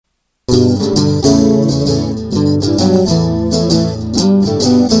Hello,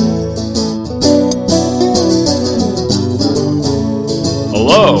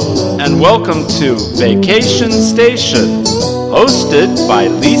 and welcome to Vacation Station, hosted by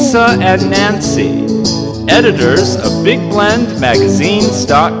Lisa and Nancy, editors of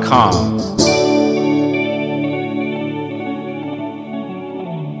BigBlendMagazines.com.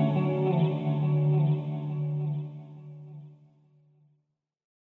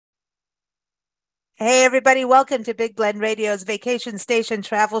 Hey everybody, welcome to Big Blend Radio's Vacation Station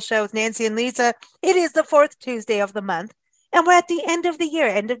Travel Show with Nancy and Lisa. It is the fourth Tuesday of the month, and we're at the end of the year,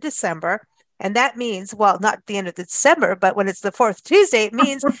 end of December. And that means, well, not the end of December, but when it's the fourth Tuesday, it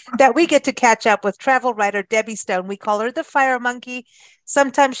means that we get to catch up with travel writer Debbie Stone. We call her the Fire Monkey.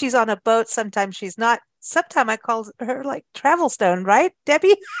 Sometimes she's on a boat, sometimes she's not. Sometimes I call her like Travel Stone, right,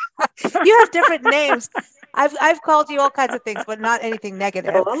 Debbie? You have different names. I've called you all kinds of things, but not anything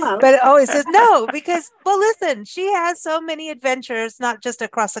negative. Oh, but it always says no, because, well, listen, she has so many adventures, not just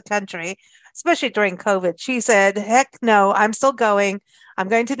across the country, especially during COVID. She said, heck no, I'm still going. I'm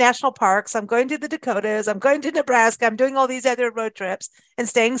going to national parks. I'm going to the Dakotas. I'm going to Nebraska. I'm doing all these other road trips and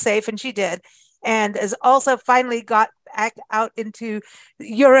staying safe. And she did. And has also finally got back out into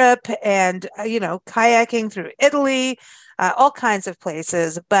Europe and, kayaking through Italy, all kinds of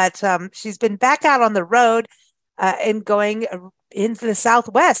places. But she's been back out on the road and going into the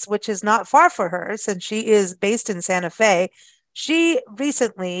Southwest, which is not far for her since she is based in Santa Fe. She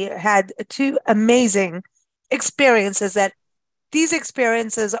recently had two amazing experiences that these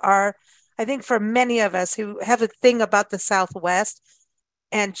experiences are, I think, for many of us who have a thing about the Southwest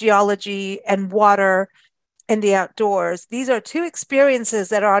and geology and water and the outdoors. These are two experiences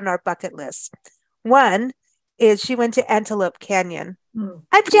that are on our bucket list. One is she went to Antelope Canyon.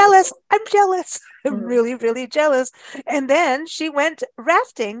 I'm jealous. I'm really, really jealous. And then she went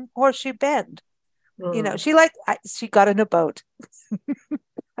rafting Horseshoe Bend. She got in a boat,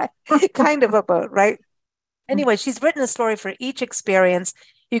 kind of a boat, right? Anyway, she's written a story for each experience.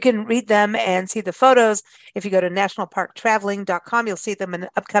 You can read them and see the photos. If you go to nationalparktraveling.com, you'll see them in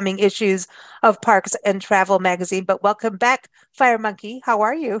upcoming issues of Parks and Travel magazine. But welcome back, Fire Monkey. How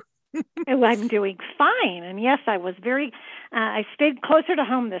are you? Oh, I'm doing fine. And yes, I was I stayed closer to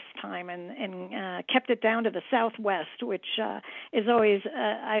home this time and kept it down to the Southwest, which is always,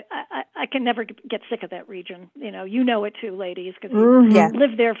 I can never get sick of that region. You know it too, ladies, because you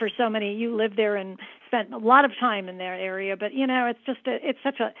lived there for so many, you lived there and spent a lot of time in that area. But, it's just, it's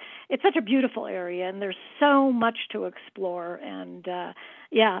such a beautiful area, and there's so much to explore. And,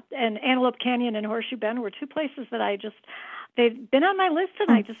 and Antelope Canyon and Horseshoe Bend were two places that they'd been on my list,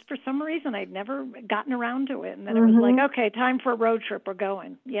 and I just, for some reason, I'd never gotten around to it. And then it was like, okay, time for a road trip. We're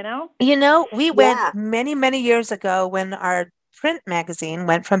going, we went many, many years ago when our print magazine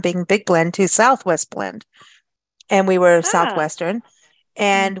went from being Big Blend to Southwest Blend. And we were Southwestern.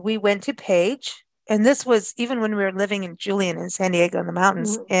 And we went to Page. And this was even when we were living in Julian in San Diego in the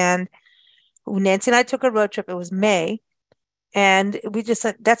mountains. And Nancy and I took a road trip. It was May. And we just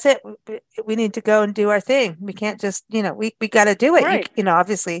said, that's it. We need to go and do our thing. We can't just, we got to do it, right.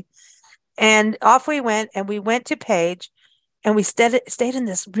 Obviously. And off we went, and we went to Page, and we stayed in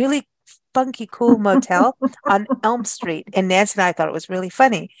this really funky, cool motel on Elm Street. And Nancy and I thought it was really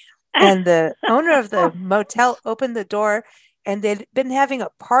funny. And the owner of the motel opened the door, and they'd been having a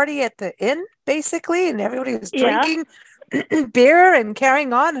party at the inn, basically. And everybody was drinking beer and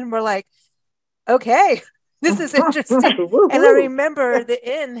carrying on. And we're like, okay. This is interesting. And I remember the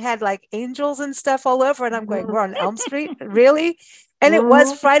inn had like angels and stuff all over. And I'm going, we're on Elm Street? Really? And it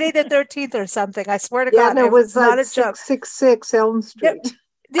was Friday the 13th or something. I swear to God. And it was not like a joke. 666 Elm Street.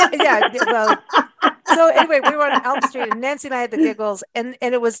 Yeah. Well, so anyway, we were on Elm Street, and Nancy and I had the giggles. And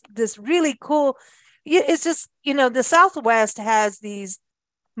it was this really cool. It's just, the Southwest has these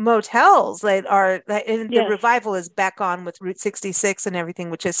motels that are, and the revival is back on with Route 66 and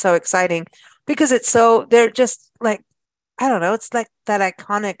everything, which is so exciting. Because they're just like, I don't know, it's like that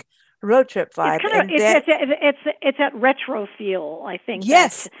iconic road trip vibe. It's that retro feel, I think.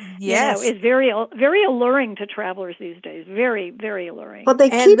 Yes. Is very, very alluring to travelers these days. Very, very alluring. Well, they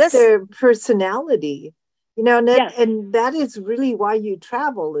keep their personality, and that is really why you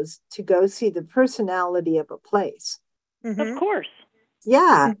travel, is to go see the personality of a place. Of course.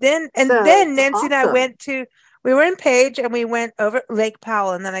 Yeah. Then Nancy and I we were in Page, and we went over Lake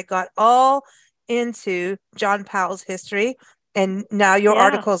Powell, and then I got all into John Powell's history. And now your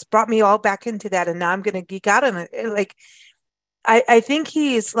articles brought me all back into that. And now I'm going to geek out on it. Like, I think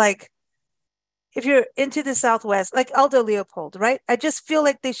he's like, if you're into the Southwest, like Aldo Leopold, right? I just feel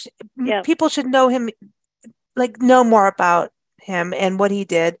like people should know him, like know more about him and what he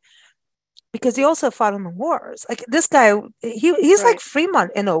did. because he also fought in the wars. Like this guy, he's like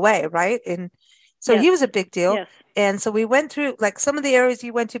Fremont in a way, right? And so he was a big deal. Yes. And so we went through like some of the areas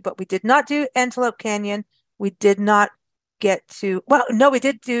he went to, but we did not do Antelope Canyon. We did not get to, well, no, we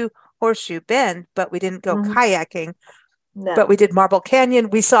did do Horseshoe Bend, but we didn't go kayaking. No. But we did Marble Canyon.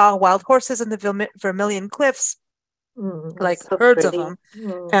 We saw wild horses in the Vermilion Cliffs. Like so herds pretty. Of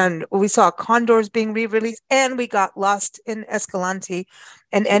them. And we saw condors being re-released, and we got lost in Escalante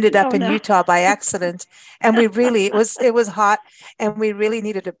and ended up in Utah by accident. And we really, it was hot, and we really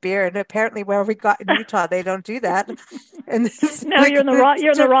needed a beer. And apparently where we got in Utah, they don't do that. And no, like, you're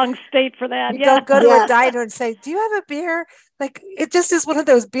in the wrong state for that. You don't go to a diner and say, do you have a beer? Like, it just is one of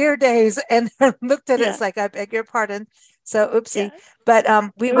those beer days. And I looked at it, it's like, I beg your pardon. So oopsie. But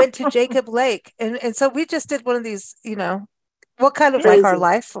we went to Jacob Lake, and so we just did one of these, what kind of like our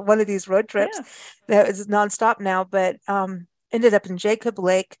life, one of these road trips that is nonstop now, but ended up in Jacob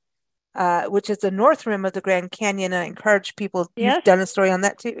Lake, which is the north rim of the Grand Canyon. And I encourage people, you've done a story on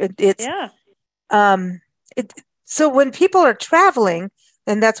that too. So when people are traveling,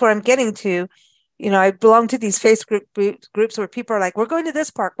 and that's where I'm getting to, I belong to these Facebook groups where people are like, we're going to this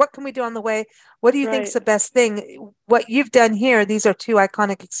park. What can we do on the way? What do you think is the best thing? What you've done here, these are two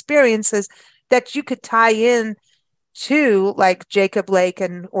iconic experiences that you could tie in to like Jacob Lake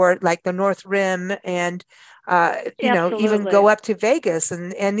or like the North Rim and, even go up to Vegas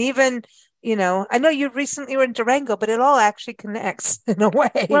and even, I know you recently were in Durango, but it all actually connects in a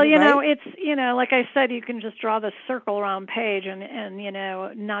way. Well, it's, like I said, you can just draw the circle around Page and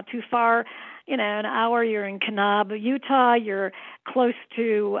not too far, an hour you're in Kanab, Utah, you're close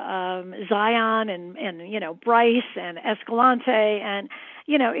to Zion and Bryce and Escalante. And,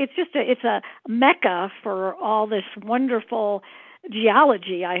 it's a mecca for all this wonderful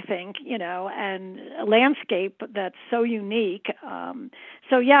geology, I think, and a landscape that's so unique.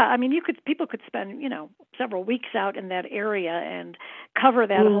 People could spend, several weeks out in that area and cover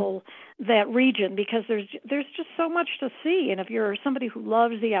that that region, because there's just so much to see. And if you're somebody who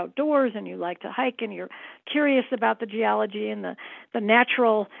loves the outdoors and you like to hike and you're curious about the geology and the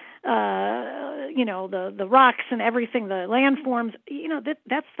natural, the rocks and everything, the landforms,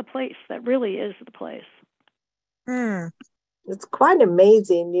 that's the place. That really is the place. It's quite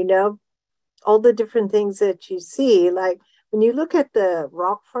amazing, all the different things that you see. Like when you look at the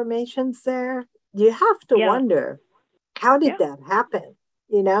rock formations there, you have to wonder, how did that happen?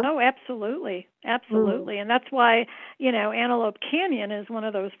 Oh, absolutely. Absolutely. And that's why, Antelope Canyon is one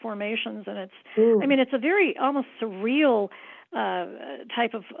of those formations. And it's, it's a very almost surreal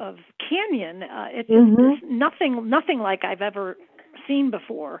type of canyon. It's nothing like I've ever seen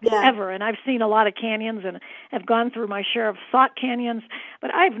before, ever. And I've seen a lot of canyons and have gone through my share of Salt canyons,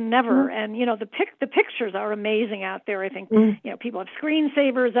 but I've never, and the pictures are amazing out there. I think, people have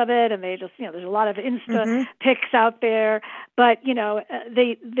screensavers of it, and they just, there's a lot of Insta pics out there, but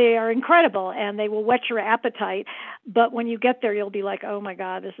they are incredible and they will whet your appetite. But when you get there, you'll be like, oh my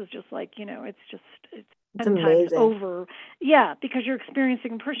God, this is just like, it's 10 times over. Yeah, because you're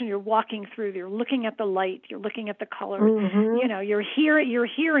experiencing in person. You're walking through. You're looking at the light. You're looking at the color. You're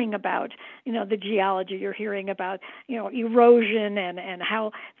hearing about the geology. You're hearing about erosion and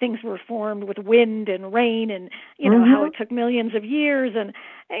how things were formed with wind and rain and how it took millions of years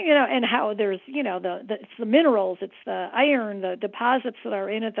and how there's it's the minerals, it's the iron, the deposits that are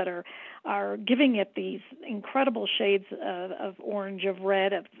in it that are giving it these incredible shades of orange, of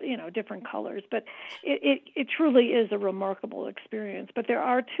red, of different colors. But it truly is a remarkable experience. But there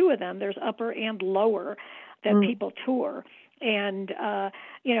are two of them. There's upper and lower that people tour. And,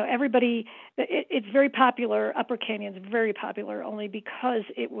 everybody, it's very popular. Upper Canyon's very popular only because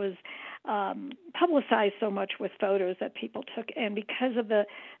it was publicized so much with photos that people took. And because of the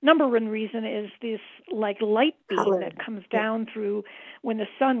number one reason is this like light beam that comes down through when the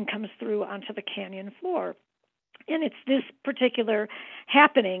sun comes through onto the canyon floor. And it's this particular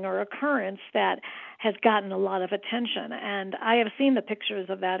happening or occurrence that has gotten a lot of attention. And I have seen the pictures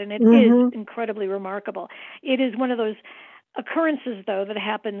of that, and it is incredibly remarkable. It is one of those occurrences, though, that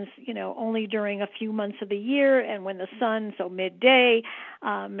happens, only during a few months of the year and when the sun, so midday.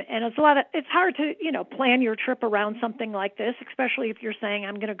 And it's hard to, plan your trip around something like this, especially if you're saying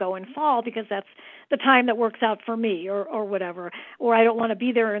I'm going to go in fall because that's the time that works out for me or whatever, or I don't want to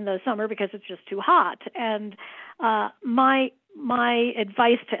be there in the summer because it's just too hot. And my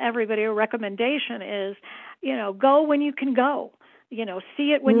advice to everybody or recommendation is, go when you can go.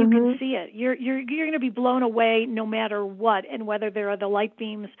 See it when you can see it. You're going to be blown away no matter what, and whether there are the light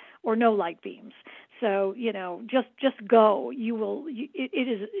beams or no light beams. So just go. You will. It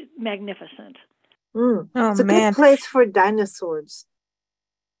is magnificent. It's a good place for dinosaurs.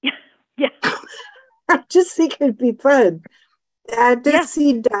 Yeah. I just think it'd be fun. To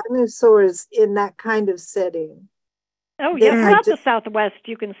see dinosaurs in that kind of setting. Oh yeah, throughout the Southwest,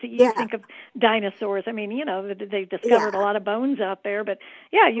 you can see. You think of dinosaurs. I mean, they discovered a lot of bones out there, but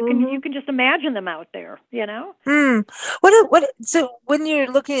you can just imagine them out there. So when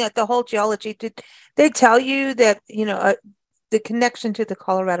you're looking at the whole geology, did they tell you that the connection to the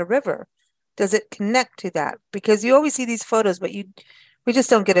Colorado River? Does it connect to that? Because you always see these photos, but we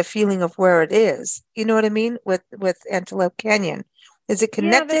just don't get a feeling of where it is. You know what I mean? With Antelope Canyon, is it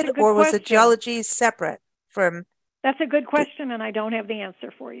connected, or was the geology separate from? That's a good question, and I don't have the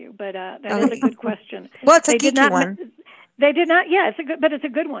answer for you, but that is a good question. Well, it's a geeky one. They did not. Yeah, it's a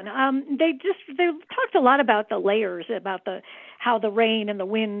good one. They talked a lot about the layers, about how the rain and the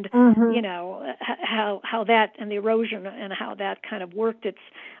wind, how that and the erosion and how that kind of worked its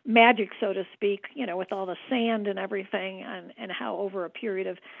magic, so to speak, with all the sand and everything, and how over a period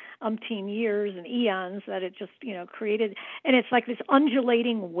of umpteen years and eons that it just created, and it's like this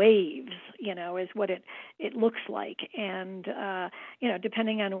undulating waves, is what it looks like, and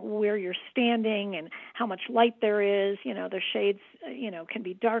depending on where you're standing and how much light there is, the shades can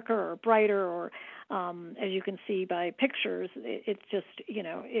be darker or brighter, or as you can see by pictures, it's just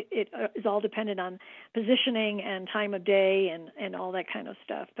it is all dependent on positioning and time of day and all that kind of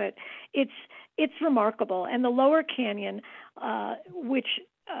stuff, but it's remarkable. And the Lower Canyon, which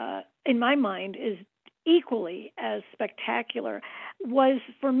in my mind is equally as spectacular, was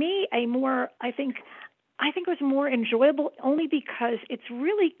for me I think it was more enjoyable, only because it's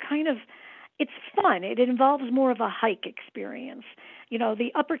really it's fun. It involves more of a hike experience.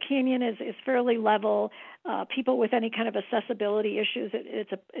 The Upper Canyon is fairly level. People with any kind of accessibility issues,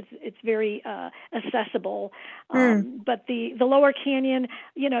 it's very accessible. But the Lower Canyon,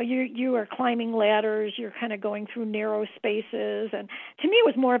 you are climbing ladders. You're kind of going through narrow spaces, and to me, it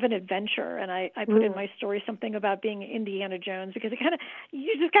was more of an adventure. And I put in my story something about being Indiana Jones, because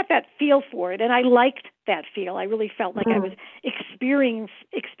you just got that feel for it, and I liked that feel. I really felt like I was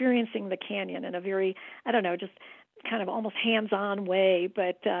experiencing the canyon in a very, just kind of almost hands-on way,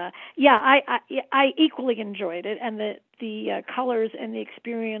 but I equally enjoyed it, and the colors and the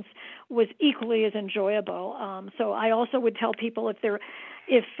experience was equally as enjoyable. So I also would tell people if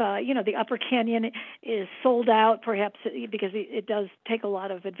the Upper Canyon is sold out, perhaps because it does take a lot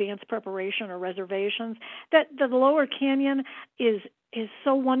of advanced preparation or reservations, that the Lower Canyon is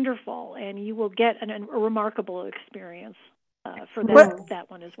so wonderful, and you will get a remarkable experience for that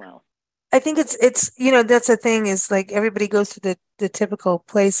one as well. I think it's that's the thing, is like everybody goes to the typical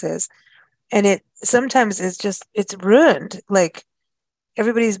places, and it sometimes it's ruined. Like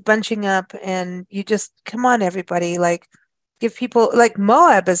everybody's bunching up, and you just, come on, everybody, like give people, like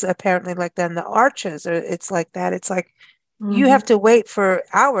Moab is apparently like that, and the Arches, or it's like that. It's like you have to wait for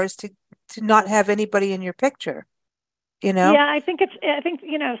hours to not have anybody in your picture. Yeah, I think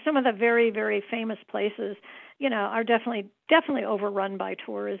some of the very, very famous places, are definitely overrun by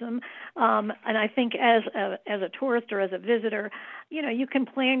tourism. And I think as a tourist or as a visitor, you can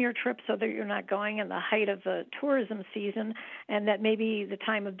plan your trip so that you're not going in the height of the tourism season, and that maybe the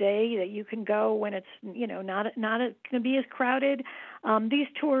time of day that you can go when it's not going to be as crowded. These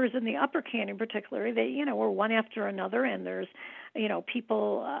tours in the Upper Canyon, particularly, they were one after another, and there's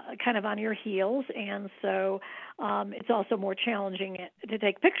people kind of on your heels, and so it's also more challenging to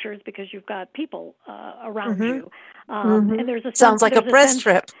take pictures because you've got people around you. And there's a sounds like a press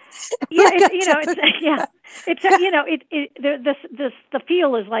trip. Yeah, the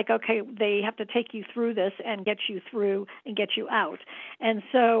feel is like, okay, they have to take you through this and get you through and get you out. And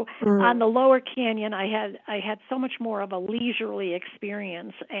so on the Lower Canyon, I had so much more of a leisurely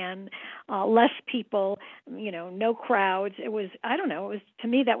experience, and less people, no crowds. It was, to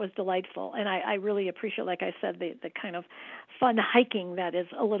me, that was delightful, and I really appreciate, like I said, the kind of fun hiking that is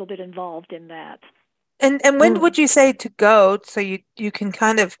a little bit involved in that. And when would you say to go, so you can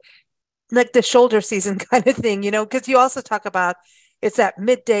kind of, like the shoulder season kind of thing, because you also talk about it's that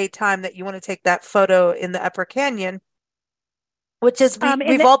midday time that you want to take that photo in the Upper Canyon, which is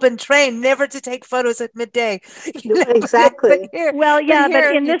we've all been trained never to take photos at midday. Exactly. But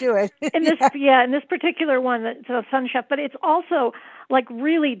in this particular one, the Sun Chef, but it's also like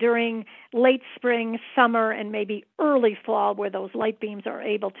really during late spring, summer, and maybe early fall, where those light beams are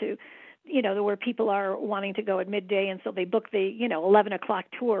able to, where people are wanting to go at midday, and so they book the 11 o'clock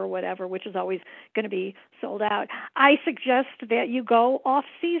tour or whatever, which is always going to be sold out. I suggest that you go off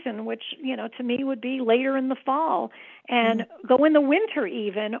season, which to me would be later in the fall, and go in the winter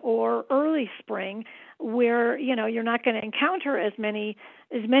even, or early spring, where you're not going to encounter as many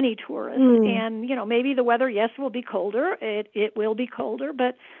tourists, and maybe the weather, yes, will be colder. It will be colder,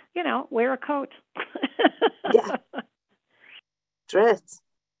 but wear a coat. Yeah. Dress.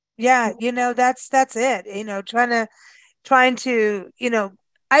 Yeah, that's it. Trying to,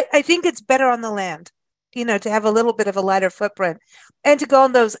 I think it's better on the land, to have a little bit of a lighter footprint and to go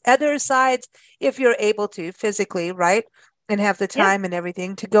on those other sides if you're able to physically, right? And have the time and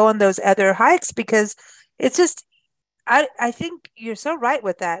everything to go on those other hikes, because it's just, I think you're so right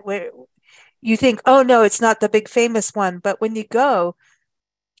with that, where you think, oh no, it's not the big famous one. But when you go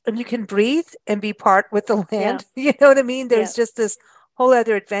and you can breathe and be part with the land, you know what I mean? There's just this whole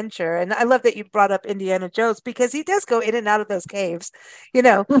other adventure. And I love that you brought up Indiana Jones, because he does go in and out of those caves,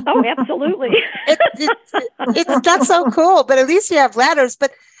 Oh, absolutely. It's not so cool, but at least you have ladders.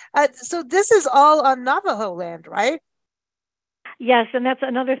 But so this is all on Navajo land, right? Yes, and that's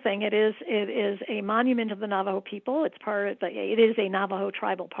another thing. It is a monument of the Navajo people. It is a Navajo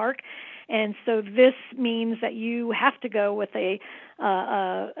tribal park, and so this means that you have to go with an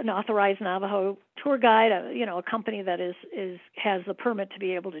authorized Navajo tour guide, a company that has the permit to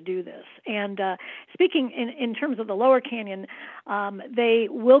be able to do this. And speaking in terms of the Lower Canyon, they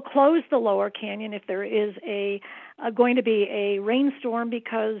will close the Lower Canyon if there is going to be a rainstorm,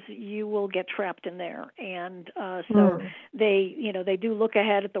 because you will get trapped in there. And so they do look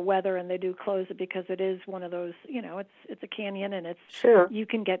ahead at the weather, and they do close it, because it is one of those, it's a canyon, and you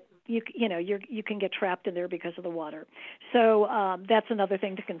can get you can get trapped in there because of the water. So that's another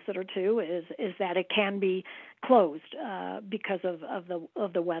thing to consider too, is that it can be closed because of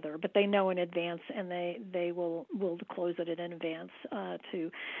the weather, but they know in advance, and they will close it in advance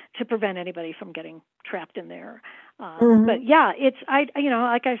to prevent anybody from getting trapped in there. But yeah,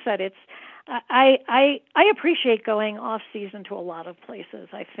 like I said, I appreciate going off season to a lot of places.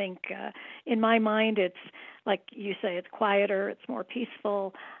 I think in my mind, it's like you say, it's quieter, it's more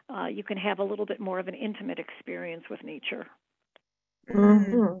peaceful. You can have a little bit more of an intimate experience with nature.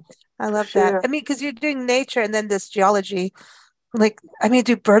 I love that. I mean, because you're doing nature and then this geology. Like, I mean,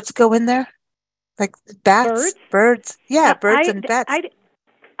 do birds go in there? Like bats? Birds? Yeah, birds and bats.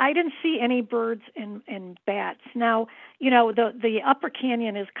 I didn't see any birds and bats. Now, the Upper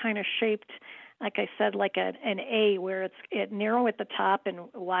Canyon is kind of shaped, like I said, like an A, where it's narrow at the top and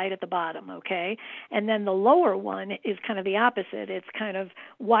wide at the bottom, okay? And then the lower one is kind of the opposite. It's kind of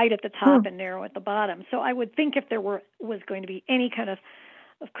wide at the top and narrow at the bottom. So I would think if there was going to be any kind of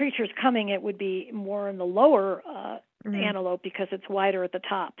creatures coming, it would be more in the lower antelope, because it's wider at the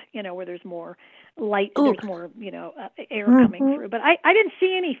top, where there's more light, there's more, air coming through. But I didn't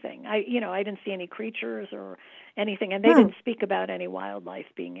see anything. I didn't see any creatures or anything, and they didn't speak about any wildlife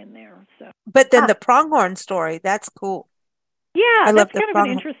being in there. So, but then the pronghorn story, that's cool. Yeah, that's kind of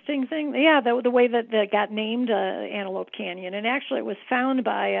an interesting thing. Yeah, the way that got named Antelope Canyon, and actually it was found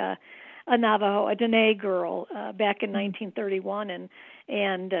by a Navajo, a Dene girl, back in 1931,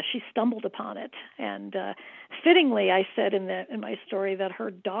 and she stumbled upon it. And fittingly, I said in my story that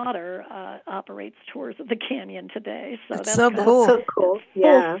her daughter operates tours of the canyon today. So that's so cool. That's so cool.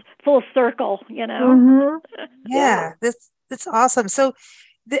 Yeah, full circle. Yeah, that's awesome. So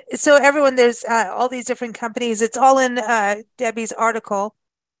everyone, there's all these different companies. It's all in Debbie's article,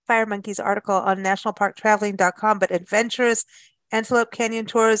 Fire Monkey's article on nationalparktraveling.com. But adventurous Antelope Canyon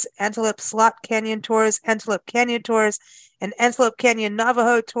Tours, Antelope Slot Canyon Tours, Antelope Canyon Tours, and Antelope Canyon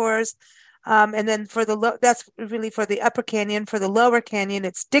Navajo Tours. And then that's really for the Upper Canyon. For the Lower Canyon,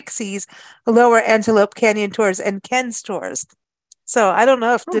 it's Dixie's Lower Antelope Canyon Tours and Ken's Tours. So I don't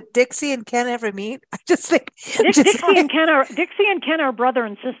know if did Dixie and Ken ever meet. I just think Dixie and Ken are brother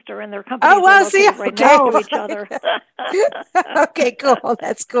and sister, and their companies are located right next to each other. Okay, cool.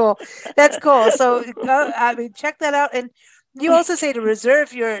 That's cool. So check that out. And you also say to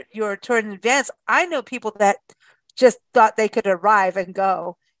reserve your tour in advance. I know people that just thought they could arrive and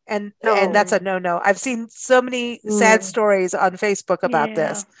go, and that's a no. I've seen so many sad stories on Facebook about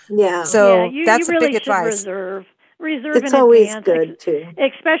this. Yeah. So you that's really a big advice. Reserve it's in always advance, good too,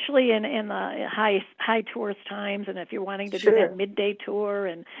 especially in the high tourist times, and if you're wanting to do that midday tour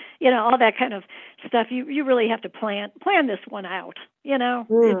and all that kind of stuff, you really have to plan this one out.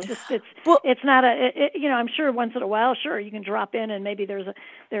 It's just it's not I'm sure once in a while, sure, you can drop in and maybe there's a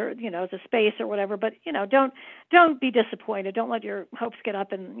space or whatever, but don't be disappointed. Don't let your hopes get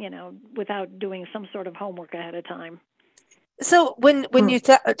up and without doing some sort of homework ahead of time. So when you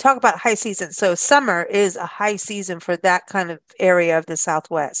talk about high season, so summer is a high season for that kind of area of the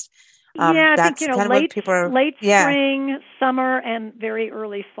Southwest. I that's think kind of late yeah. spring, summer, and very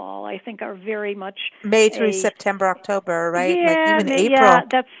early fall. I think are very much May through September, October, right? Yeah, like even April.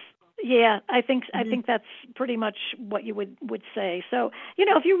 Yeah, Yeah, I think that's pretty much what you would say. So,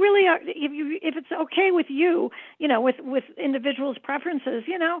 if you really are, if it's okay with you, with individuals' preferences,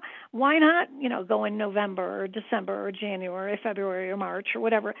 why not, go in November or December or January, February or March or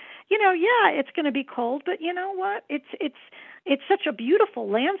whatever. Yeah, it's going to be cold, but you know what? It's such a beautiful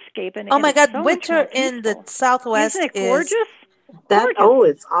landscape, and oh my God, so winter in the Southwest Isn't it gorgeous?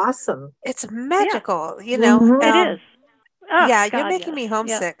 It's awesome. It's magical, Mhm. It is. Oh, yeah, you're God, making yes. me Yeah.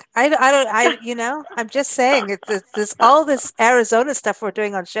 homesick. I don't, I'm just saying it's this all this Arizona stuff we're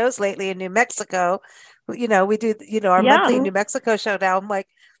doing on shows lately in New Mexico. We do, our Yeah. monthly New Mexico show now. I'm like,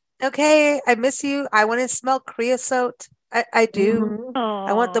 okay, I miss you. I want to smell creosote. I do. Mhm.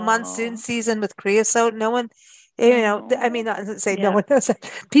 I want the monsoon season with creosote. No one, I mean, not to say no one knows that.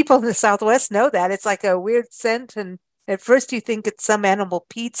 People in the Southwest know that. It's like a weird scent. And at first you think it's some animal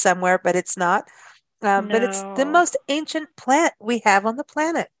peed somewhere, but it's not. But it's the No. most ancient plant we have on the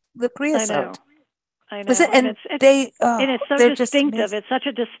planet, the I creosote. know. Is it? And it's so they're just distinctive. amazing. It's such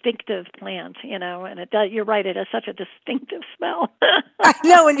a distinctive plant, and it does. You're right. It has such a distinctive smell. I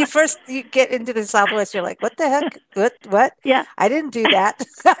know when you get into the Southwest, you're like, what the heck? What? Yeah. I didn't do that.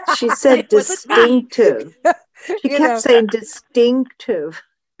 She said It wasn't me. distinctive. She kept saying distinctive.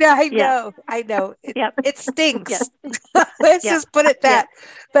 Yeah, I know. It stinks. Let's just put it that.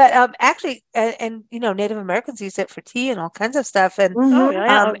 But actually, and Native Americans use it for tea and all kinds of stuff. And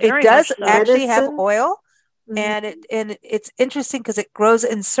it does actually have oil, and it's interesting because it grows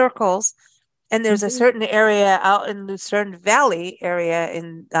in circles. And there's a certain area out in Lucerne Valley area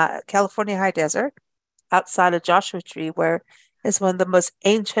in California High Desert, outside of Joshua Tree, where is one of the most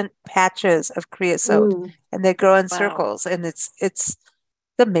ancient patches of creosote, and they grow in circles, and it's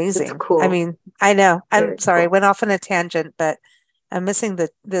amazing. It's cool. I mean, I know. I'm sorry, I cool. went off on a tangent, but I'm missing the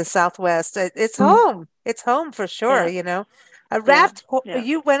Southwest. It's home. It's home for sure. A raft.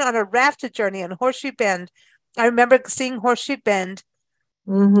 You went on a raft journey in Horseshoe Bend. I remember seeing Horseshoe Bend,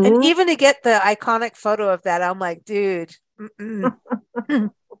 and even to get the iconic photo of that, I'm like, dude.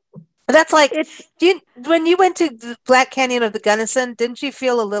 That's like when you went to the Black Canyon of the Gunnison, didn't you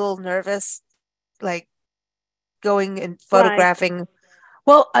feel a little nervous, like going and photographing? Why?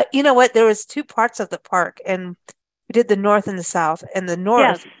 Well, you know what? There was two parts of the park, and we did the north and the south. And the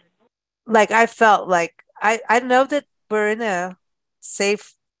north, like I felt like I know that we're in a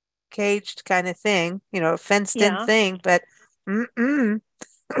safe, caged kind of thing, fenced-in thing, but But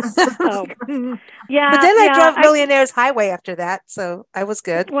then I drove Millionaires Highway after that, so I was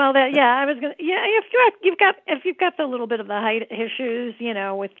good. Well, I was gonna. Yeah, if you've got the little bit of the height issues,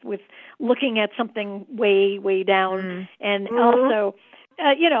 with looking at something way down, and also.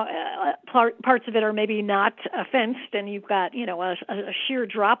 Parts of it are maybe not fenced, and you've got a sheer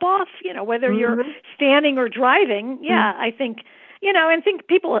drop off. Whether you're standing or driving. Yeah, I think and think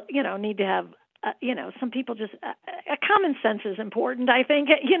people need to have. Some people just common sense is important. I think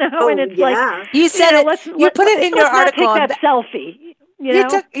and it's like you said it. You put it in your article. Not take that selfie. You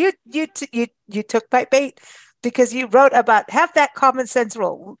took my bait. Because you wrote about have that common sense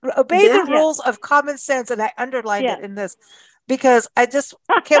rule, obey the rules of common sense, and I underlined it in this. Because I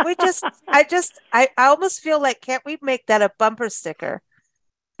almost feel like, can't we make that a bumper sticker?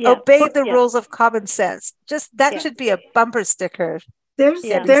 Obey the rules of common sense. Just that should be a bumper sticker. There's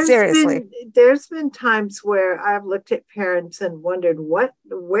been times where I've looked at parents and wondered,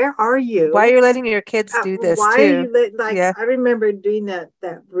 where are you? Why are you letting your kids do this too? I remember doing that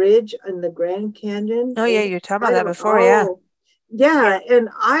bridge in the Grand Canyon. Oh yeah, you're talking about that before, and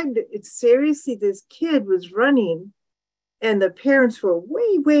seriously, this kid was running. And the parents were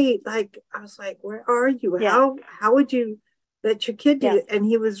way, I was like, where are you? How would you let your kid do it? And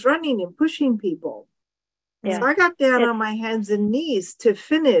he was running and pushing people. Yeah. So I got down on my hands and knees to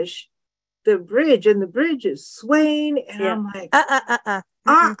finish the bridge, and the bridge is swaying. And I'm like,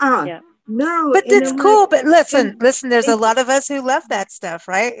 no. But it's cool. But listen, there's a lot of us who love that stuff,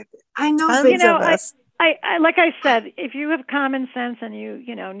 right? I know. Tons of us. I like I said, if you have common sense and you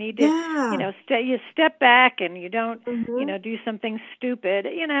need to you step back and you don't do something stupid.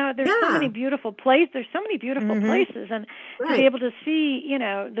 There's so many beautiful places. There's so many beautiful places, and to be able to see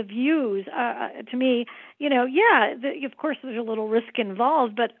the views. To me, of course there's a little risk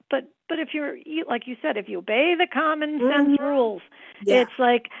involved, but if you're like you said, if you obey the common sense rules, it's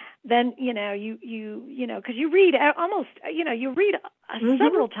like. Then you because you read almost you read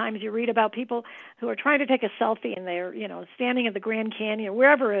several times you read about people who are trying to take a selfie and they're standing at the Grand Canyon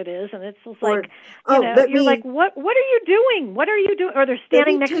wherever it is, and it's just like you're like what are you doing? What are you doing? Or they're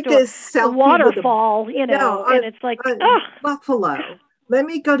standing next to a waterfall, and it's like Buffalo. Let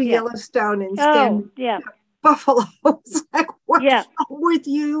me go to Yellowstone and stand. buffalo. It's like, what's Yeah. wrong with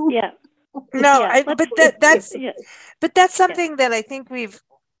you? Yeah. No, Yeah. but that's something that I think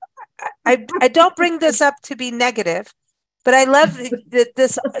I don't bring this up to be negative, but I love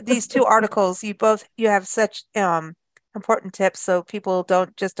these two articles. You have such important tips so people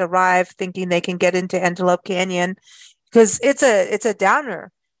don't just arrive thinking they can get into Antelope Canyon, because it's a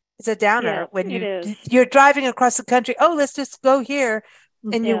downer. It's a downer when you're driving across the country. Oh, let's just go here.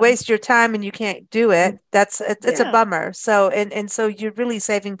 And you waste your time and you can't do it. It's a bummer. So and so you're really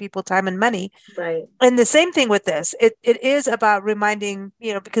saving people time and money. Right. And the same thing with this. It is about reminding,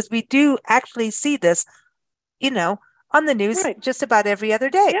 because we do actually see this, on the news just about every other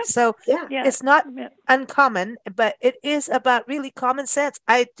day. Yep. So it's not uncommon, but it is about really common sense.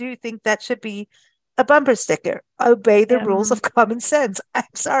 I do think that should be a bumper sticker. Obey the rules of common sense. I'm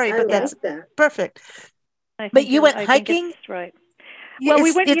sorry, but that's perfect. But you went hiking? Right. Well,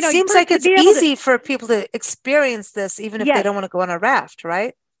 we went. It seems like it's easy for people to experience this, even if they don't want to go on a raft,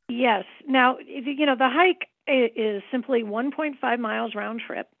 right? Yes. Now, the hike is simply 1.5 miles round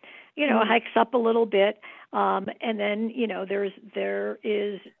trip. Hikes up a little bit, and then there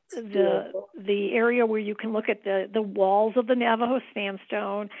is the area where you can look at the walls of the Navajo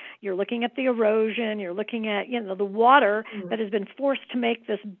sandstone. You're looking at the erosion. You're looking at the water that has been forced to make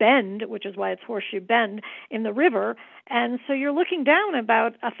this bend, which is why it's Horseshoe Bend in the river. And so you're looking down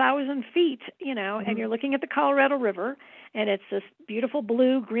about 1,000 feet, and you're looking at the Colorado River, and it's this beautiful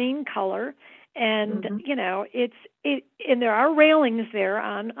blue-green color. And and there are railings there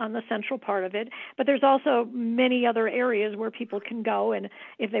on the central part of it, but there's also many other areas where people can go, and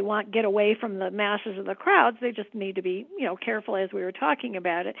if they want to get away from the masses of the crowds, they just need to be careful, as we were talking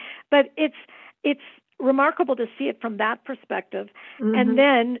about it. But it's remarkable to see it from that perspective, and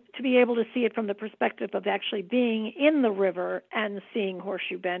then to be able to see it from the perspective of actually being in the river and seeing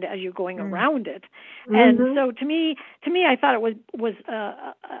Horseshoe Bend as you're going around it. And so to me, I thought it was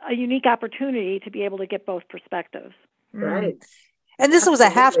a unique opportunity to be able to get both perspectives. Right. And this was a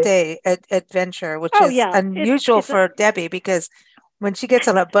half-day adventure, which is unusual for Debbie, because when she gets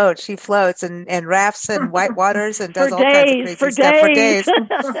on a boat, she floats and rafts in white waters and does all kinds of crazy stuff for days.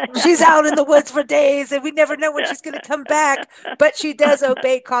 She's out in the woods for days, and we never know when she's going to come back. But she does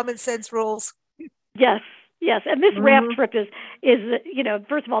obey common sense rules. Yes. Yes, and this raft trip is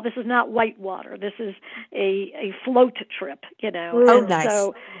first of all, this is not white water. This is a float trip, Oh, nice.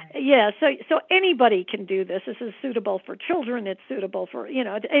 So anybody can do this. This is suitable for children. It's suitable for,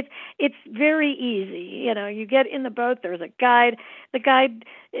 it's very easy. You get in the boat, there's a guide. The guide,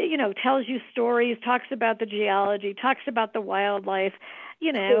 tells you stories, talks about the geology, talks about the wildlife,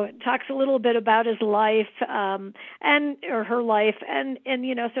 talks a little bit about his life or her life, and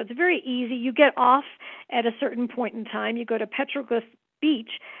so it's very easy. You get off at a certain point in time. You go to Petroglyph Beach,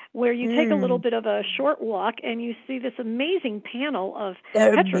 where you take a little bit of a short walk, and you see this amazing panel of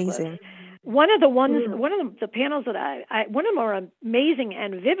petroglyphs. Amazing. One of the panels that one of the more amazing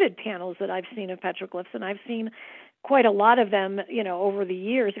and vivid panels that I've seen of petroglyphs, and I've seen quite a lot of them, over the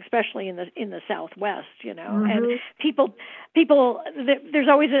years, especially in the Southwest, and people. There's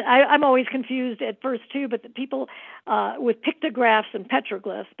always I'm always confused at first too, but the people with pictographs and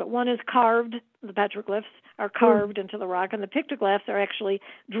petroglyphs, but one is carved. The petroglyphs are carved into the rock, and the pictographs are actually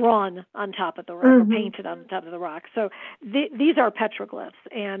drawn on top of the rock or painted on top of the rock. So these are petroglyphs,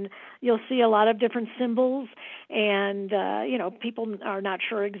 and you'll see a lot of different symbols, and people are not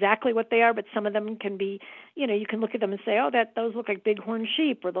sure exactly what they are, but some of them can be, you can look at them and say, oh, those look like bighorn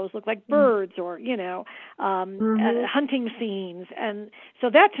sheep, or those look like birds, or hunting scenes. And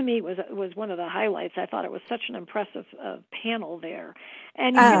so that to me was one of the highlights. I thought it was such an impressive panel there.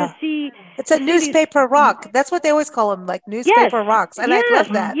 And you're going to see... It's a newspaper rock. That's what they always call them, like newspaper rocks. And I love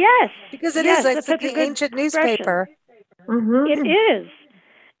that. Yes. Because it is. It's like the ancient newspaper. It is.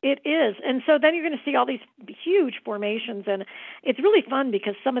 It is. And so then you're going to see all these huge formations, and it's really fun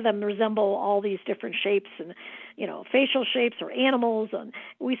because some of them resemble all these different shapes and, facial shapes or animals. And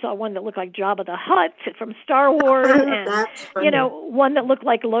we saw one that looked like Jabba the Hutt from Star Wars, and, one that looked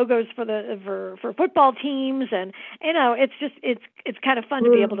like logos for football teams. And, it's kind of fun to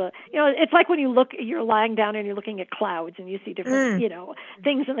be able to, it's like when you're lying down and you're looking at clouds and you see different,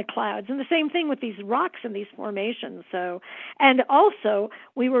 things in the clouds. And the same thing with these rocks and these formations. So, and also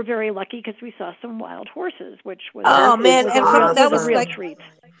we were very lucky because we saw some wild horses, which was that was a real treat.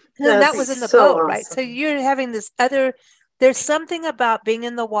 And that was in the boat, awesome. Right? So you're having this there's something about being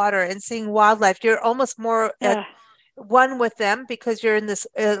in the water and seeing wildlife. You're almost more at one with them because you're in this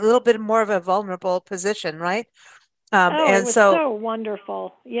a little bit more of a vulnerable position, right? It And was so, so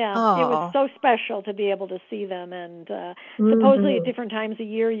wonderful. Yeah, it was oh, so special to be able to see them. And supposedly at Mm-hmm. different times a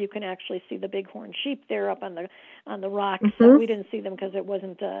year, you can actually see the bighorn sheep there up on the rocks. Mm-hmm. We didn't see them because it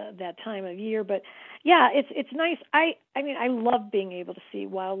wasn't that time of year. But yeah, it's nice. I mean, I love being able to see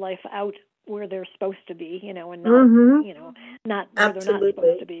wildlife out where they're supposed to be, and not Mm-hmm. not where they're not supposed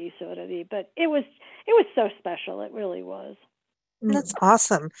Absolutely. to be. So to be, but it was so special. It really was. that's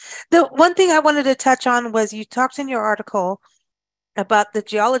awesome. The one thing I wanted to touch on was you talked in your article about the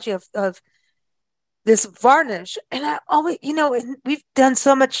geology of this varnish. And I always, and we've done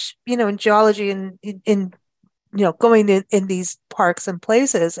so much, in geology and in going in these parks and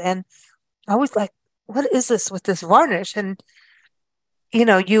places. And I was like, what is this with this varnish? And you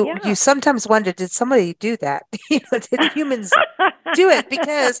Yeah. sometimes wonder, did somebody do that? Did humans do it?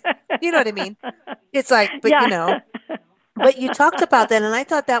 Because you know what I mean? It's like, Yeah. but you talked about that, and I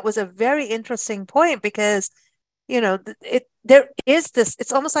thought that was a very interesting point because, there is this,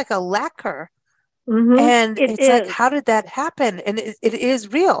 it's almost like a lacquer. Mm-hmm. And It it's like, is. how did that happen? And it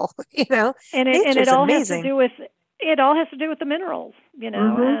is real, And it nature's all has to amazing. do with the minerals,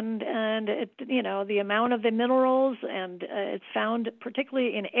 Mm-hmm. and it the amount of the minerals, and it's found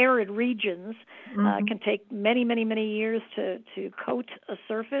particularly in arid regions, Mm-hmm. can take many many years to coat a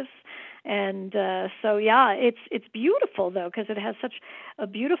surface. And so yeah, it's beautiful though, because it has such a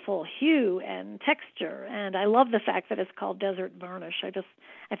beautiful hue and texture, and I love the fact that it's called desert varnish.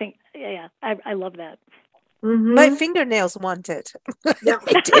 I think, yeah, I love that. My Mm-hmm. fingernails want it. Yeah.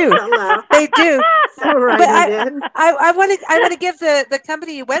 They do. Hello. They do. All But righty then. I want to give the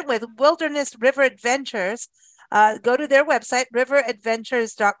company you went with, Wilderness River Adventures. Go to their website,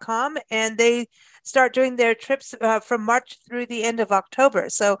 riveradventures.com, and they start doing their trips from March through the end of October.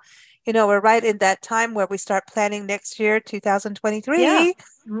 So, we're right in that time where we start planning next year, Yeah. 2023. Yeah,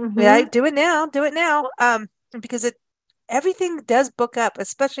 Mm-hmm. do it now. Do it now. Because everything does book up,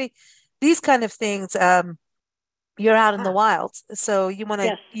 especially these kind of things. You're out in the Yeah. wilds, so you want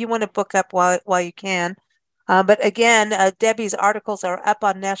to Yes. book up while you can. But again, Debbie's articles are up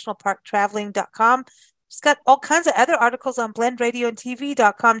on nationalparktraveling.com. She's got all kinds of other articles on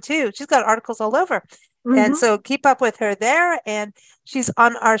blendradioandtv.com too. She's got articles all over. And Mm-hmm. so keep up with her there. And she's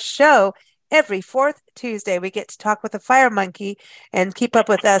on our show every fourth Tuesday. We get to talk with a fire monkey, and keep up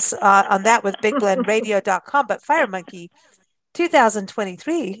with us on that with bigblendradio.com. But Fire Monkey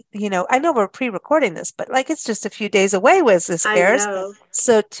 2023, I know we're pre-recording this, but like it's just a few days away as this I airs. know.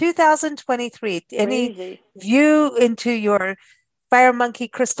 So 2023, any Crazy. view into your Fire Monkey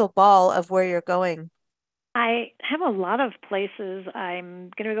crystal ball of where you're going? I have a lot of places. I'm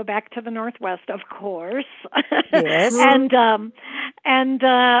going to go back to the Northwest, of course, Yes. Mm-hmm. and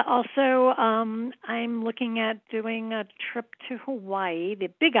also I'm looking at doing a trip to Hawaii, the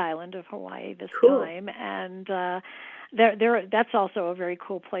Big Island of Hawaii this Cool. time, and that's also a very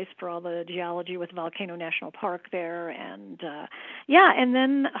cool place for all the geology with Volcano National Park there, and yeah, and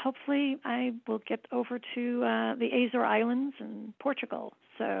then hopefully I will get over to the Azore Islands in Portugal.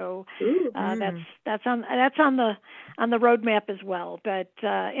 So Ooh. that's on the roadmap as well. But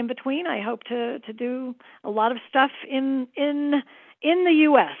in between, I hope to do a lot of stuff in the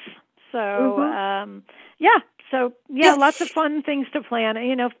U.S. So Mm-hmm. yeah. So yeah, Yeah. lots of fun things to plan.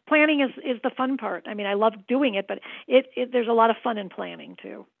 Planning is the fun part. I mean, I love doing it, but there's a lot of fun in planning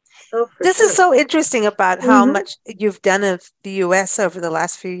too. Oh, for This is sure. so interesting about how Mm-hmm. much you've done of the US over the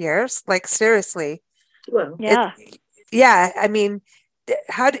last few years. Like seriously. Well, Yeah. Yeah, I mean,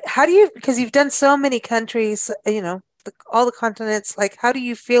 how do you, because you've done so many countries, all the continents, like how do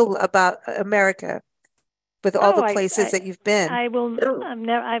you feel about America with all Oh, the places that you've been? I will. oh,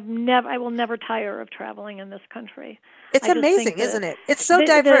 I will never tire of traveling in this country. It's I just amazing, think isn't it? It's so the,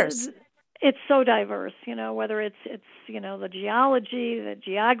 diverse. it's so diverse. Whether it's the geology, the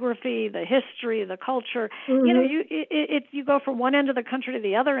geography, the history, the culture. mm-hmm. You go from one end of the country to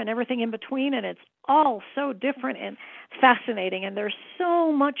the other, and everything in between, and it's all so different and fascinating. And there's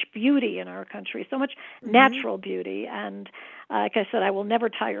so much beauty in our country, so much Mhm. natural beauty, and like I said, I will never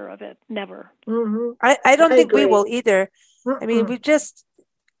tire of it. Never. Mm-hmm. I don't I think we agree. will either. I mean, Mm-mm.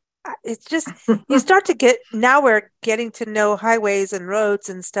 it's just, you start to get, now we're getting to know highways and roads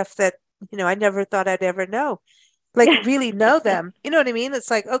and stuff that, I never thought I'd ever know. Like really know them. You know what I mean?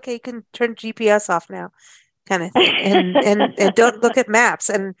 It's like, okay, you can turn GPS off now, kind of thing. And don't look at maps.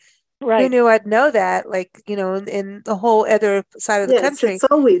 And who Right. knew I'd know that, like, in the whole other side of the Yes, country. it's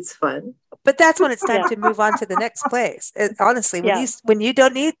always fun. But that's when it's time Yeah. to move on to the next place. Honestly, Yeah. when you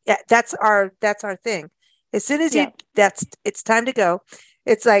don't need, yeah, that's our thing. As soon as Yeah. it's time to go.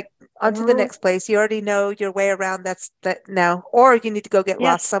 It's like on to the Mhm. next place. You already know your way around. That's that now, or you need to go get Yes.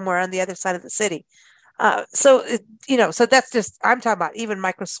 lost somewhere on the other side of the city. So that's just, I'm talking about even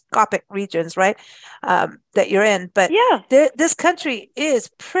microscopic regions, right? That you're in. But Yeah. this country is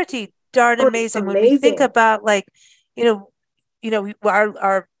pretty darn Oh, it's amazing when we think amazing. about like,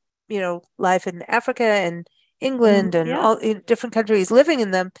 our life in Africa and England and Yeah. all in different countries living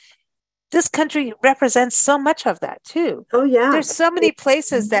in them. This country represents so much of that too. Oh yeah. There's so many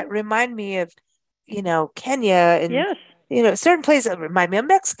places that remind me of, Kenya and, Yes. certain places that remind me of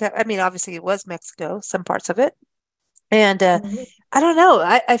Mexico. I mean, obviously it was Mexico, some parts of it. And Mhm. I don't know.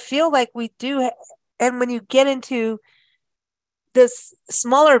 I feel like we do. And when you get into this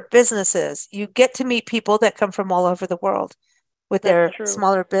smaller businesses, you get to meet people that come from all over the world with That's their true.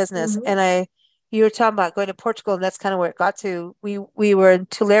 smaller business. Mhm. And you were talking about going to Portugal, and that's kind of where it got to. We were in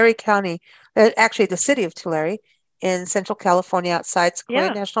Tulare County, actually the city of Tulare in Central California, outside Sequoia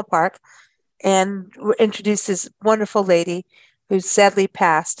Yeah. National Park, and were introduced this wonderful lady who's sadly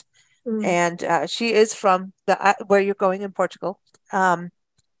passed, Mm. and she is from the where you're going in Portugal.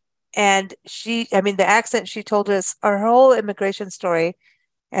 And I mean, the accent, she told us her whole immigration story,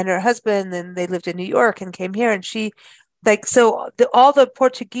 and her husband, and they lived in New York and came here, and she like so all the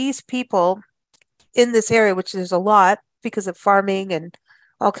Portuguese people in this area, which there's a lot because of farming and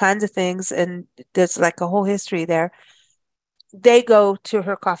all kinds of things, and there's like a whole history there. They go to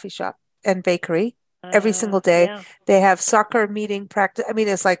her coffee shop and bakery every single day. Yeah. They have soccer meeting practice. I mean,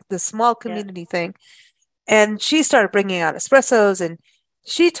 it's like the small Yeah. community thing. And she started bringing out espressos, and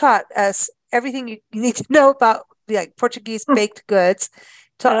she taught us everything you need to know about like Portuguese baked goods.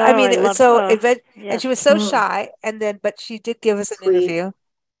 I Oh, mean, I it was love. so and Yes. she was so Mm. shy, but she did give us an Sweet. interview.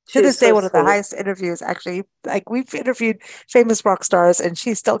 To She this is day, so one of the sweet. highest interviews, actually. Like we've interviewed famous rock stars, and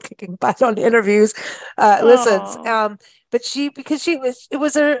she's still kicking butt on interviews. Listens, Oh. but because it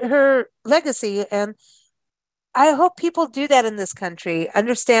was her legacy, and I hope people do that in this country.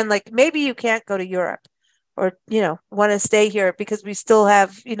 Understand, like maybe you can't go to Europe, or want to stay here because we still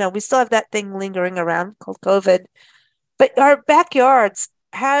have that thing lingering around called COVID. But our backyards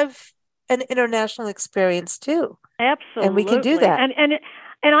have an international experience too, and we can do Absolutely. that.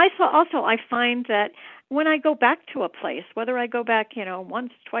 And I find that when I go back to a place, whether I go back,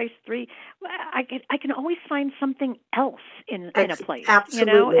 once, twice, three, I can always find something else in a place,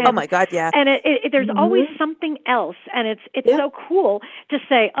 Absolutely. Oh my God, yeah. and there's always Mhm. something else, and it's Yeah. so cool to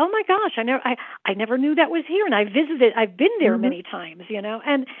say, oh my gosh, I never knew that was here, and I've been there Mhm. many times,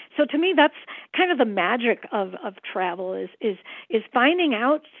 and so to me that's kind of the magic of travel is finding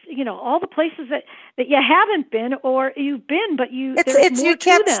out, all the places that you haven't been, or you've been, but there's It's more you to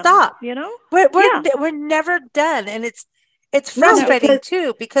can't them, stop. We're Yeah. we're never done, and it's No, frustrating because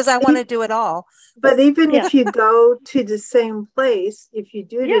too because I want to do it all. but even Yeah. if you go to the same place, if you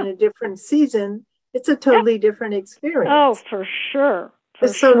do it in Yeah. a different season, it's a Yeah. totally different Oh, experience. for sure. For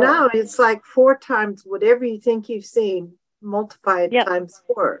So sure. now it's like 4 times whatever you think you've seen, multiply it Yep. times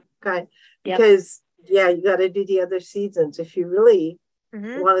 4. Okay. Yep. Because you got to do the other seasons if you really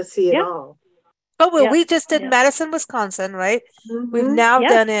Hmm. want to see it Yep. all. Oh, well, Yep. we just did Yep. Madison, Wisconsin, right? We've Mhm. now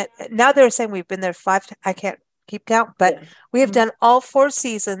Yes. done it. Now they're saying we've been there I can't keep count, but Yeah. we have Mhm. done all 4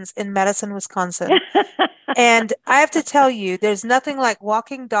 seasons in Madison, Wisconsin. And I have to tell you, there's nothing like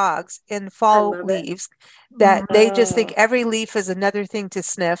walking dogs in I fall love it. leaves that Mhm. they just think Oh, every leaf is another thing to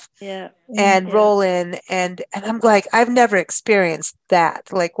sniff yeah. and Yeah. roll in. And I'm like, I've never experienced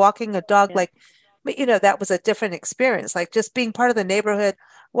that. Like walking a dog, Yeah. but that was a different experience. Like just being part of the neighborhood,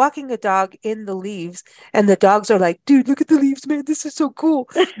 walking a dog in the leaves, and the dogs are like, dude, look at the leaves, man. This is so cool.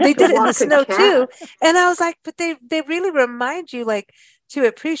 They To did it in the walk a snow too. cat. And I was like, but they really remind you like to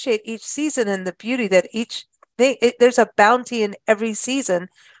appreciate each season and the beauty that there's a bounty in every season.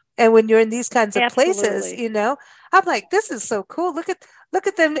 And when you're in these kinds of places, Absolutely. I'm like, this is so cool. Look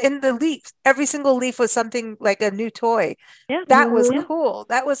at them in the leaves. Every single leaf was something like a new toy. Yeah. That was Yeah. Mhm. cool.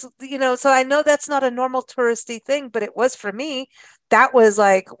 That was, so I know that's not a normal touristy thing, but it was for me. That was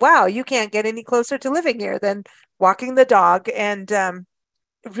like, wow, you can't get any closer to living here than walking the dog and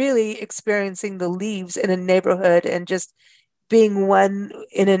really experiencing the leaves in a neighborhood and just being one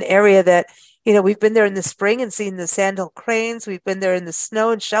in an area that, we've been there in the spring and seen the sandhill cranes. We've been there in the snow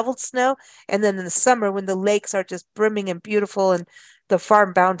and shoveled snow. And then in the summer when the lakes are just brimming and beautiful and the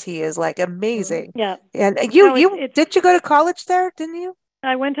farm bounty is like amazing. Yeah. And No, you did you go to college there, didn't you?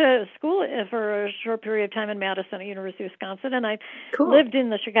 I went to school for a short period of time in Madison at University of Wisconsin, and I Cool. lived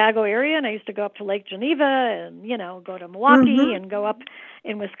in the Chicago area, and I used to go up to Lake Geneva and, go to Milwaukee Mhm. and go up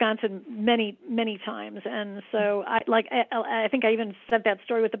in Wisconsin many, many times. And so I think I even said that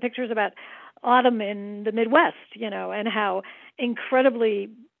story with the pictures about autumn in the Midwest, and how incredibly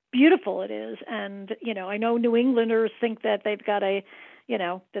beautiful it is. And, I know New Englanders think that they've got a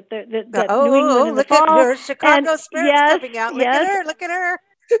that New England in the look at fall. her Chicago spirit's yes, coming out. yes. Look at her.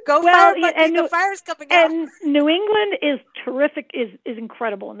 Go Well, fire monkey, the fire's coming out. And New England is terrific, is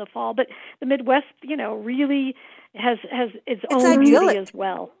incredible in the fall, but the Midwest, really has its own idyllic. beauty as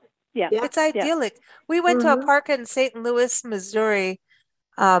well. Yeah. It's idyllic. We went to a park in St. Louis, Missouri,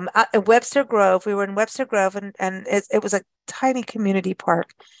 at Webster Grove. We were in Webster Grove, and it was a tiny community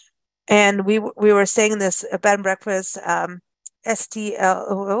park. And we were staying in this bed and breakfast,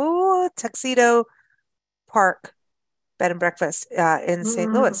 Tuxedo Park bed and breakfast in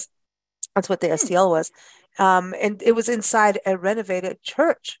St. Louis. That's what the STL was. And it was inside a renovated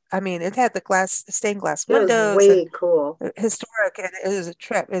church. I mean, it had the stained glass windows. It was way cool. Historic, and it was a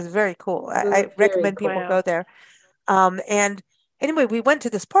trip. It was very cool. I recommend people go there. And anyway, we went to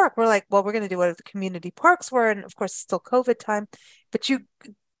this park. We're like, well, we're going to do what the community parks were. And of course, it's still COVID time. But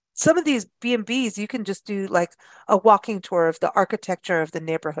some of these B&Bs, you can just do like a walking tour of the architecture of the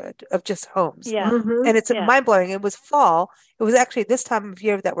neighborhood, of just homes. Yeah. And it's mind-blowing. It was fall. It was actually this time of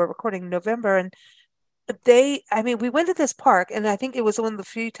year that we're recording, November. And we went to this park, and I think it was one of the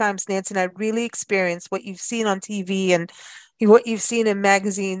few times, Nancy and I really experienced what you've seen on TV and what you've seen in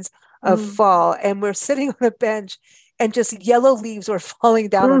magazines of fall. And we're sitting on a bench, and just yellow leaves were falling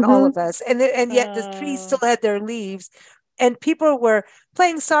down on all of us. And yet the trees still had their leaves. And people were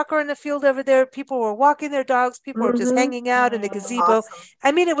playing soccer in the field over there. People were walking their dogs. People were just hanging out in the gazebo. Awesome.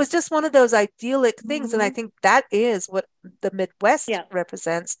 I mean, it was just one of those idyllic things. And I think that is what the Midwest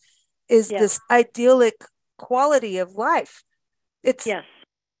represents, is this idyllic quality of life. It's,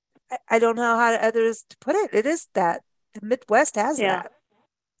 I don't know how others to put it. It is that. The Midwest has that.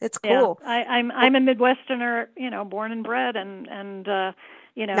 It's cool. Yeah. I'm a Midwesterner, born and bred, and now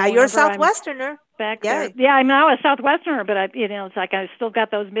you're a Southwesterner. Back there. Yeah, I'm now a Southwesterner, but it's like I've still got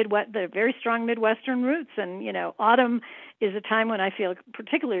those the very strong Midwestern roots, and autumn is a time when I feel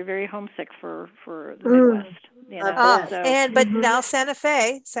particularly very homesick for the Midwest. But now Santa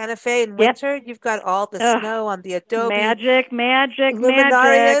Fe in winter, you've got all the snow on the Adobe. Magic.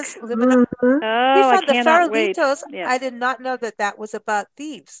 Luminarias. We found the Farolitos. Yeah. I did not know that was about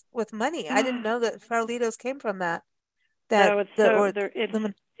thieves with money. I didn't know that Farolitos came from that.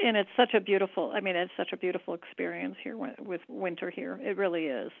 And it's such a beautiful, it's such a beautiful experience here with winter here. It really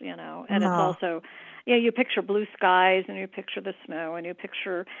is, and it's also, you picture blue skies, and you picture the snow, and you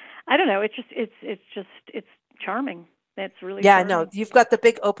picture, I don't know, it's charming. That's really charming. No, you've got the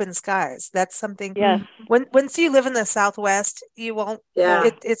big open skies. That's something. Yes. Once you live in the Southwest, you won't. Yeah.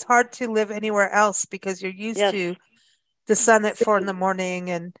 It's hard to live anywhere else because you're used to the sun at 4 a.m.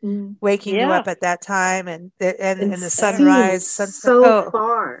 and waking you up at that time, and the sunrise, so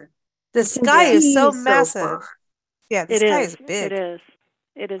far. The sky is so massive. Yeah, the sky is big. It is.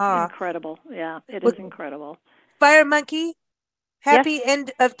 It is incredible. Yeah, it is incredible. Fire Monkey, happy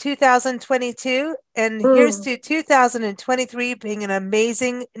end of 2022, and here's to 2023 being an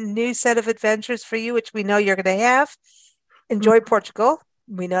amazing new set of adventures for you, which we know you're going to have. Enjoy Portugal.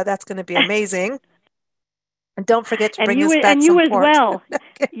 We know that's going to be amazing. And don't forget to bring us back some as port. well.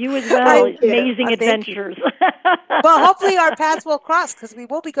 You as well. Amazing adventures. Well, hopefully our paths will cross, because we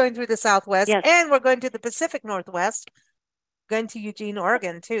will be going through the Southwest, and we're going to the Pacific Northwest, going to Eugene,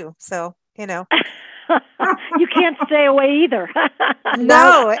 Oregon, too. So, You can't stay away either.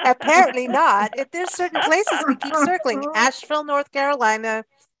 No, apparently not. There's certain places we keep circling. Asheville, North Carolina,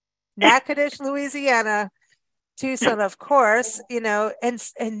 Natchitoches, Louisiana, Tucson, of course,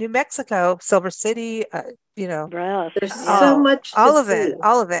 and New Mexico, Silver City, There's so much to all of see. it.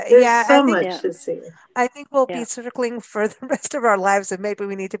 There's so much to see. I think we'll be circling for the rest of our lives, and maybe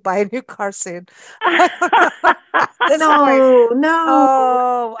we need to buy a new car soon. No.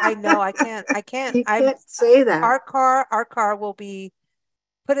 Oh, I know. I can't. You can't say that. Our car will be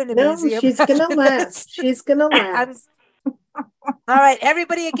put in a museum. She's going to last. She's going to last. All right,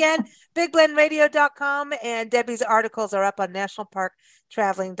 everybody, again, BigBlendRadio.com, and Debbie's articles are up on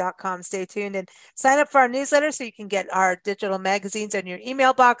NationalParkTraveling.com. Stay tuned and sign up for our newsletter so you can get our digital magazines in your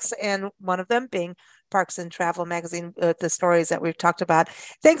email box, and one of them being Parks and Travel Magazine with the stories that we've talked about.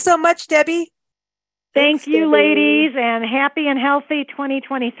 Thanks so much, Debbie. Thank you, Debbie. Ladies, and happy and healthy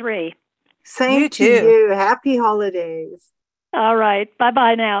 2023. Same to you. Happy holidays. All right.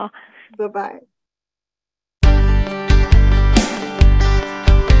 Bye-bye now. Bye-bye.